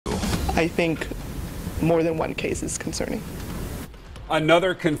I think more than one case is concerning.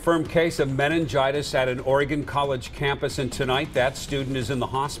 Another confirmed case of meningitis at an Oregon College campus, and tonight that student is in the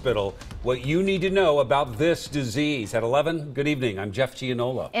hospital. What you need to know about this disease at 11. Good evening. I'm Jeff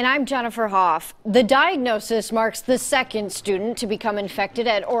Gianola. And I'm Jennifer Hoff. The diagnosis marks the second student to become infected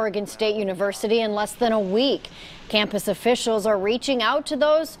at Oregon State University in less than a week. Campus officials are reaching out to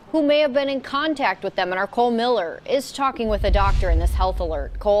those who may have been in contact with them, and our Cole Miller is talking with a doctor in this health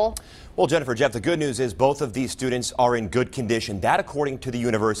alert. Cole? Well, Jennifer, Jeff, the good news is both of these students are in good condition, that according to the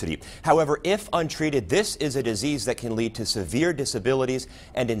university. However, if untreated, this is a disease that can lead to severe disabilities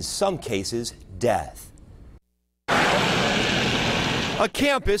and in some cases, death. A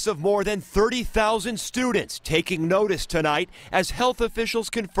campus of more than 30,000 students taking notice tonight as health officials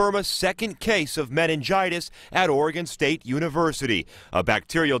confirm a second case of meningitis at Oregon State University, a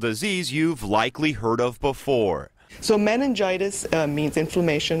bacterial disease you've likely heard of before. So meningitis means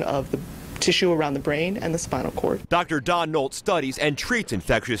inflammation of the tissue around the brain and the spinal cord. Dr. Don Nolt studies and treats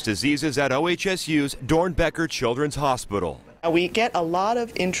infectious diseases at OHSU's Dornbecker Children's Hospital. We get a lot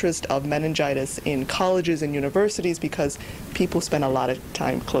of interest of meningitis in colleges and universities because people spend a lot of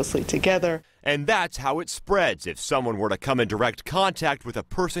time closely together. And that's how it spreads if someone were to come in direct contact with a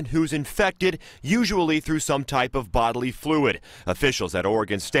person who's infected, usually through some type of bodily fluid. Officials at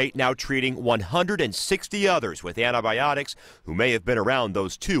Oregon State now treating 160 others with antibiotics who may have been around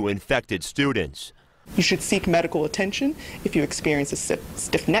those two infected students. You should seek medical attention if you experience a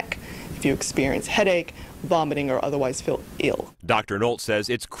stiff neck, if you experience headache, vomiting, or otherwise feel ill. Dr. Nolt says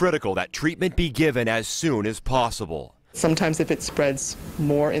it's critical that treatment be given as soon as possible. Sometimes if it spreads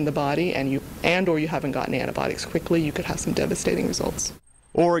more in the body and you haven't gotten antibiotics quickly, you could have some devastating results.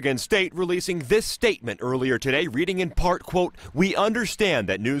 Oregon State releasing this statement earlier today, reading in part, quote, "We understand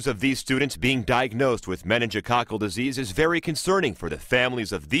that news of these students being diagnosed with meningococcal disease is very concerning for the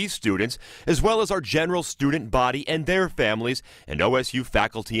families of these students, as well as our general student body and their families and OSU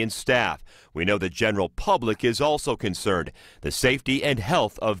faculty and staff. We know the general public is also concerned. The safety and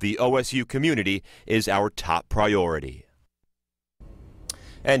health of the OSU community is our top priority."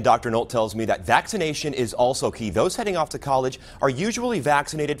 And Dr. Nolt tells me that vaccination is also key. Those heading off to college are usually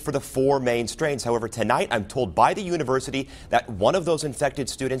vaccinated for the 4 main strains. However, tonight I'm told by the university that one of those infected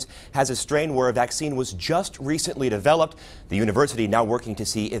students has a strain where a vaccine was just recently developed. The university now working to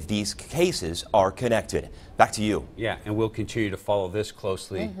see if these cases are connected. Back to you. Yeah, and we'll continue to follow this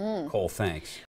closely. Cole, thanks.